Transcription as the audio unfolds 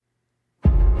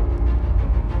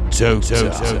Toke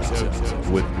Talk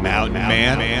with Mountain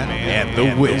Man and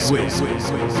the Whistle.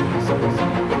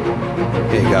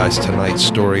 Hey guys, tonight's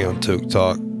story on Toke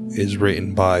Talk is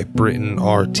written by Britton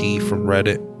RT from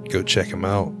Reddit. Go check him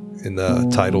out. And the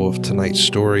title of tonight's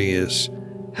story is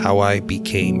How I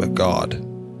Became a God.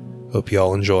 Hope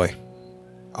y'all enjoy.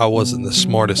 I wasn't the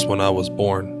smartest when I was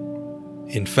born.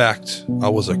 In fact, I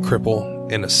was a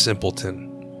cripple and a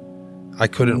simpleton. I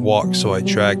couldn't walk, so I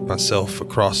dragged myself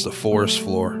across the forest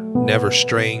floor, never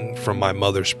straying from my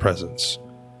mother's presence.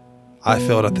 I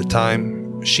felt at the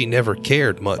time she never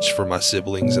cared much for my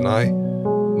siblings and I,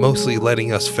 mostly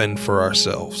letting us fend for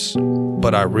ourselves.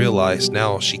 But I realized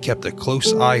now she kept a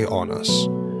close eye on us.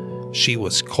 She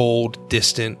was cold,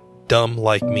 distant, dumb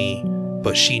like me,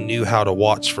 but she knew how to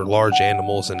watch for large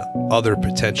animals and other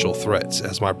potential threats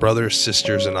as my brothers,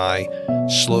 sisters, and I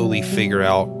slowly figure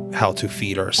out how to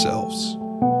feed ourselves.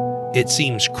 It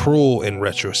seems cruel in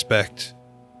retrospect,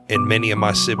 and many of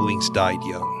my siblings died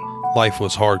young. Life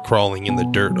was hard crawling in the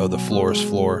dirt of the forest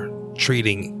floor,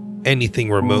 treating anything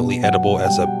remotely edible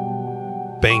as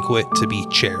a banquet to be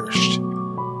cherished.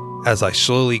 As I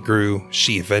slowly grew,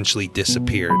 she eventually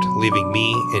disappeared, leaving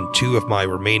me and two of my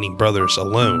remaining brothers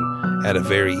alone at a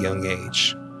very young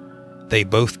age. They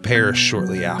both perished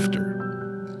shortly after.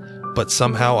 But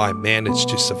somehow I managed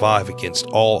to survive against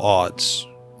all odds,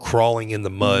 crawling in the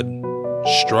mud,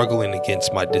 struggling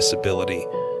against my disability,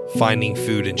 finding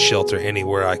food and shelter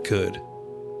anywhere I could.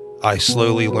 I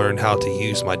slowly learned how to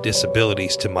use my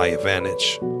disabilities to my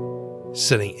advantage,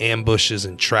 setting ambushes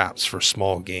and traps for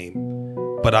small game.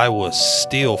 But I was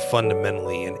still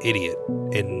fundamentally an idiot,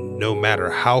 and no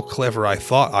matter how clever I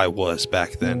thought I was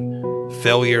back then,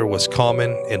 failure was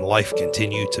common and life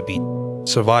continued to be.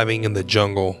 Surviving in the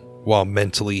jungle while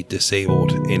mentally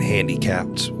disabled and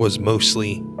handicapped was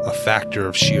mostly a factor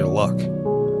of sheer luck.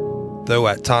 Though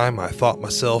at times I thought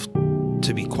myself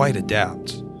to be quite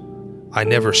adept. I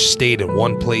never stayed in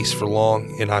one place for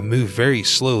long, and I moved very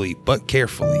slowly but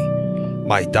carefully.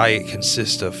 My diet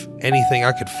consists of anything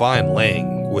I could find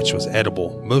laying, which was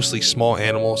edible, mostly small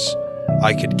animals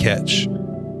I could catch,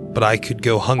 but I could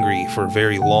go hungry for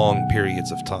very long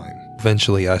periods of time.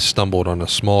 Eventually, I stumbled on a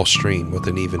small stream with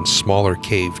an even smaller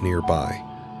cave nearby.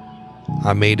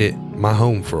 I made it my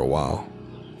home for a while.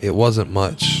 It wasn't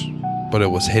much, but it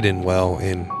was hidden well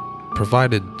and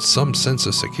provided some sense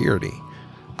of security.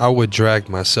 I would drag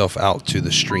myself out to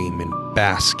the stream and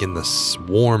bask in the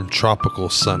warm tropical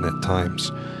sun at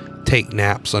times, take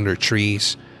naps under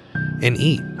trees, and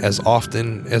eat as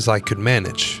often as I could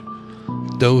manage.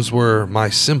 Those were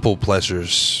my simple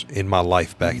pleasures in my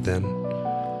life back then.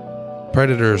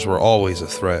 Predators were always a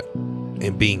threat,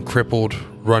 and being crippled,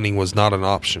 running was not an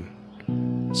option.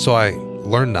 So I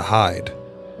learned to hide.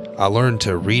 I learned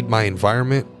to read my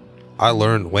environment. I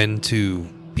learned when to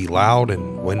be loud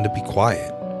and when to be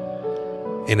quiet.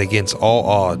 And against all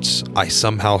odds, I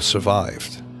somehow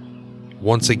survived.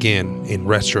 Once again, in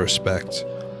retrospect,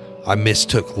 I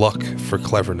mistook luck for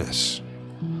cleverness.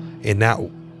 And that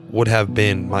would have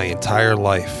been my entire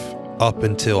life up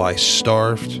until I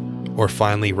starved or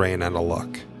finally ran out of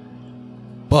luck.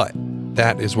 But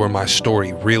that is where my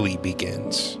story really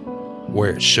begins,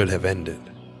 where it should have ended.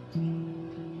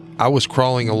 I was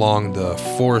crawling along the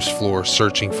forest floor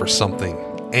searching for something,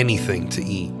 anything to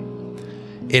eat.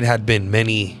 It had been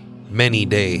many, many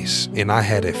days, and I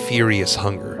had a furious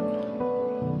hunger.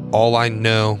 All I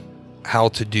know how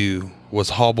to do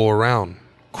was hobble around,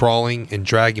 crawling and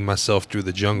dragging myself through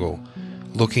the jungle,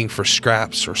 looking for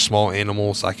scraps or small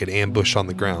animals I could ambush on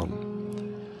the ground.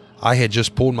 I had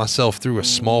just pulled myself through a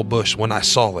small bush when I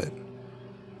saw it.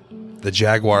 The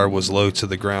jaguar was low to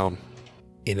the ground,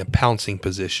 in a pouncing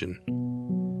position.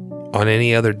 On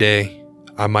any other day,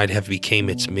 I might have became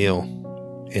its meal,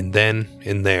 and then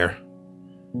and there.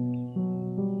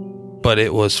 But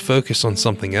it was focused on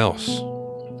something else.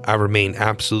 I remained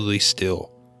absolutely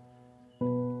still,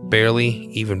 barely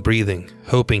even breathing,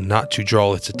 hoping not to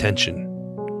draw its attention.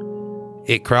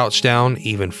 It crouched down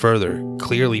even further,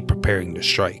 clearly preparing to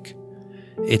strike.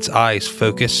 Its eyes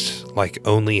focused like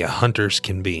only a hunter's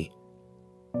can be.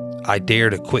 I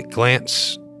dared a quick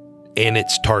glance, and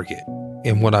its target.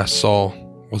 And what I saw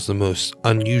was the most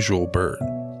unusual bird.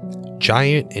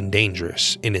 Giant and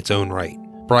dangerous in its own right,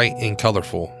 bright and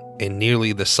colorful, and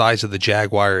nearly the size of the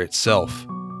jaguar itself.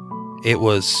 It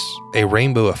was a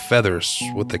rainbow of feathers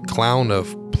with a crown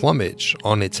of plumage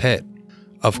on its head.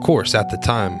 Of course, at the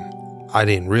time, I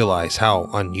didn't realize how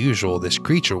unusual this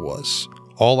creature was.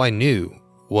 All I knew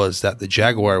was that the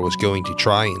jaguar was going to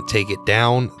try and take it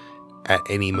down at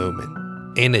any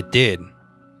moment. And it did.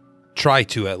 Try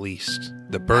to, at least.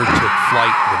 The bird took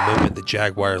flight the moment the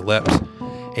jaguar leapt,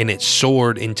 and it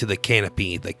soared into the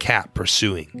canopy, the cat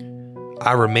pursuing.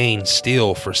 I remained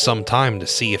still for some time to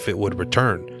see if it would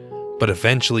return, but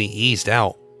eventually eased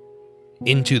out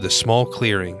into the small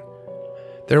clearing.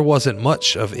 There wasn't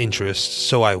much of interest,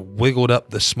 so I wiggled up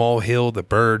the small hill the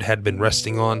bird had been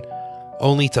resting on,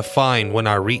 only to find when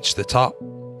I reached the top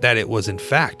that it was in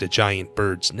fact a giant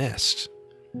bird's nest.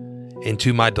 And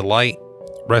to my delight,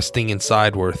 resting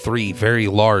inside were 3 very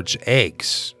large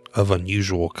eggs of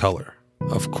unusual color.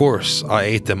 Of course, I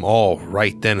ate them all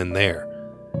right then and there,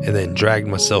 and then dragged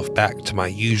myself back to my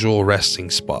usual resting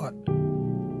spot.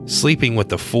 Sleeping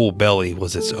with a full belly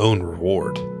was its own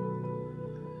reward.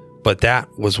 But that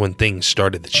was when things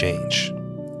started to change.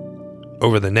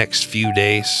 Over the next few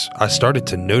days, I started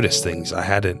to notice things I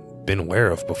hadn't been aware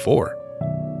of before.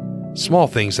 Small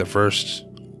things at first,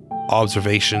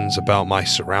 observations about my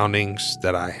surroundings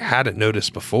that I hadn't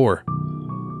noticed before.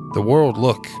 The world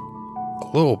looked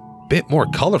a little bit more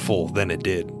colorful than it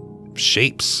did,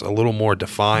 shapes a little more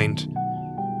defined.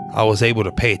 I was able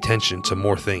to pay attention to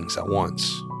more things at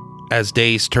once. As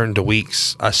days turned to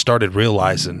weeks, I started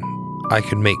realizing I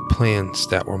could make plans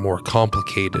that were more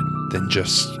complicated than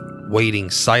just waiting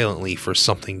silently for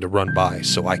something to run by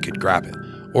so I could grab it,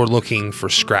 or looking for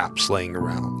scraps laying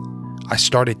around. I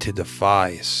started to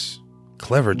devise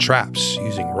clever traps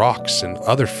using rocks and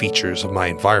other features of my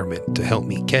environment to help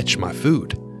me catch my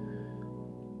food.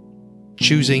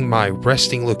 Choosing my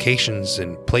resting locations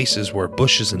in places where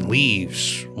bushes and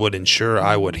leaves would ensure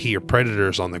I would hear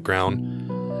predators on the ground.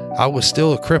 I was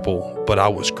still a cripple, but I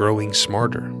was growing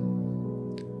smarter.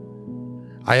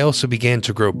 I also began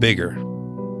to grow bigger,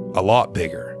 a lot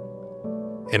bigger,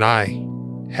 and I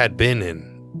had been an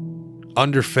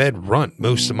underfed runt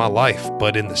most of my life,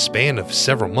 but in the span of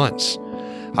several months,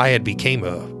 I had become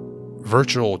a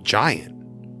virtual giant.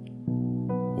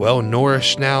 Well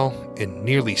nourished now and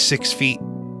nearly 6 feet,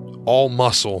 all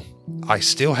muscle, I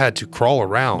still had to crawl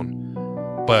around,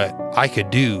 but I could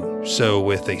do so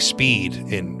with a speed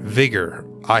and vigor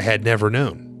I had never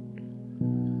known.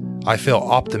 I felt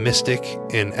optimistic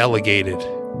and elevated,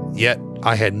 yet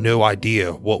I had no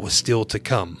idea what was still to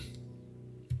come.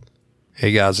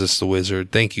 Hey guys, it's the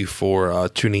Wizard. Thank you for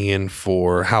tuning in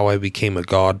for How I Became a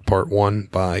God Part 1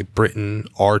 by Britton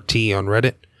RT on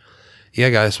Reddit. Yeah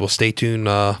guys, well stay tuned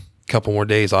a couple more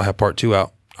days. I'll have Part 2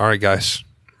 out. Alright guys,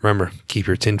 remember, keep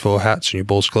your tinfoil hats and your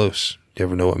bowls close. You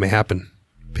never know what may happen.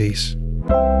 Peace.